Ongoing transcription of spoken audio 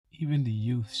Even the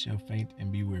youth shall faint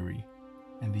and be weary,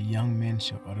 and the young men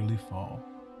shall utterly fall.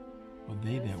 But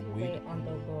they that wait on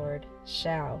the Lord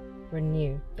shall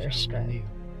renew their strength.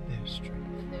 Those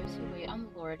who wait on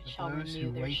the Lord shall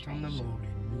renew their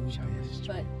strength.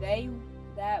 But they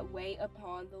that wait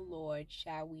upon the Lord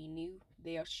shall renew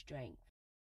their strength.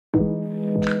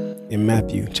 In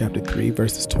Matthew chapter 3,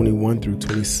 verses 21 through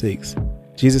 26,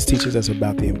 Jesus teaches us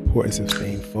about the importance of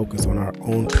staying focused on our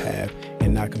own path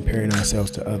and not comparing ourselves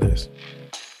to others.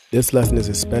 This lesson is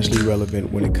especially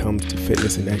relevant when it comes to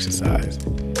fitness and exercise.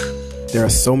 There are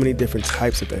so many different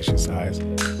types of exercise: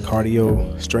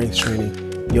 cardio, strength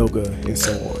training, yoga, and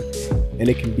so on. And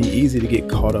it can be easy to get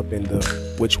caught up in the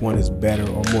which one is better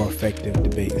or more effective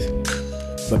debates.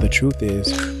 But the truth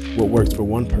is, what works for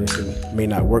one person may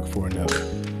not work for another.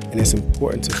 And it's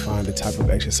important to find the type of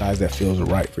exercise that feels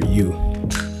right for you.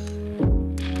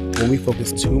 When we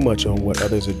focus too much on what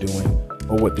others are doing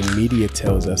or what the media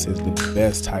tells us is the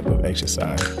best type of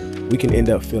exercise, we can end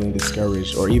up feeling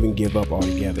discouraged or even give up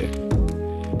altogether.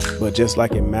 But just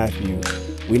like in Matthew,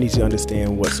 we need to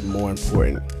understand what's more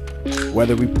important.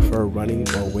 Whether we prefer running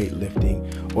or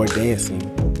weightlifting or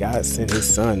dancing, God sent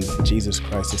His Son, Jesus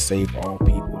Christ, to save all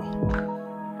people.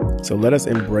 So let us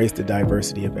embrace the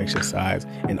diversity of exercise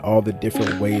and all the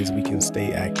different ways we can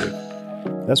stay active.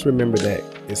 Let's remember that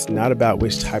it's not about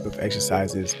which type of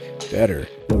exercise is better,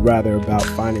 but rather about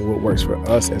finding what works for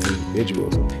us as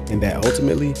individuals, and that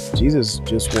ultimately, Jesus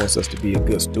just wants us to be a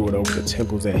good steward over the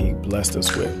temples that He blessed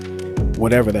us with,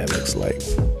 whatever that looks like.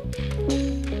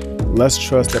 Let's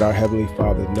trust that our Heavenly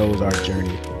Father knows our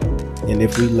journey, and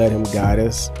if we let Him guide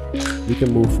us, we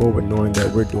can move forward knowing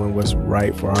that we're doing what's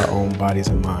right for our own bodies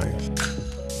and minds.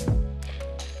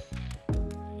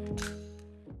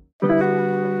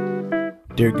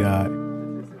 Dear God,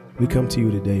 we come to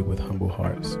you today with humble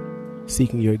hearts,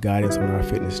 seeking your guidance on our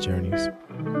fitness journeys.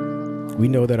 We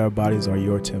know that our bodies are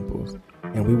your temples,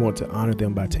 and we want to honor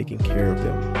them by taking care of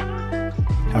them.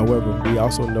 However, we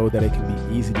also know that it can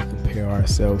be easy to compare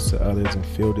ourselves to others and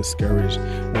feel discouraged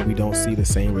when we don't see the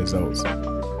same results.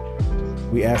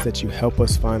 We ask that you help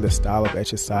us find the style of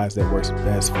exercise that works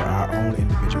best for our own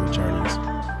individual journeys.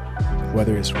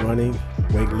 Whether it's running,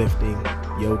 weightlifting,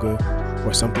 yoga,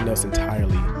 or something else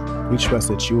entirely, we trust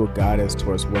that you will guide us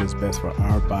towards what is best for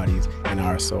our bodies and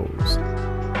our souls.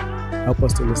 Help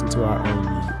us to listen to our own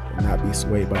need and not be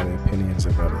swayed by the opinions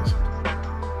of others.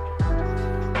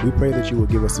 We pray that you will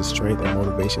give us the strength and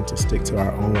motivation to stick to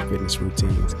our own fitness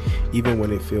routines, even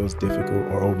when it feels difficult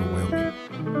or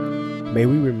overwhelming. May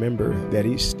we remember that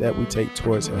each step we take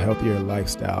towards a healthier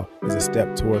lifestyle is a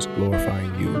step towards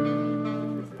glorifying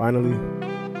you. Finally,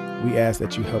 we ask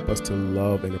that you help us to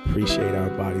love and appreciate our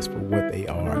bodies for what they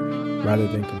are, rather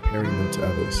than comparing them to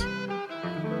others.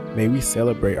 May we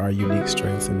celebrate our unique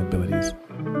strengths and abilities,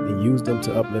 and use them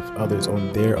to uplift others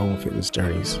on their own fitness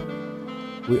journeys.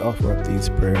 We offer up these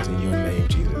prayers in your name,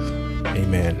 Jesus.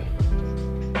 Amen.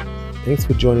 Thanks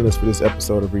for joining us for this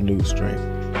episode of Renewed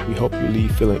Strength. We hope you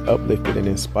leave feeling uplifted and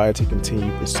inspired to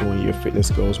continue pursuing your fitness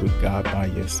goals with God by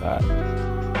your side.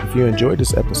 If you enjoyed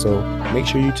this episode, make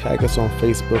sure you tag us on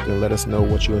Facebook and let us know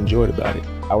what you enjoyed about it.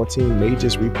 Our team may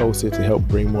just repost it to help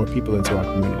bring more people into our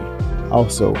community.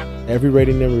 Also, every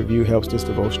rating and review helps this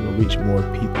devotional reach more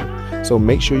people. So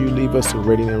make sure you leave us a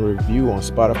rating and review on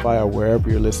Spotify or wherever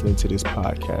you're listening to this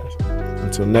podcast.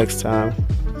 Until next time,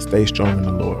 stay strong in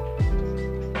the Lord.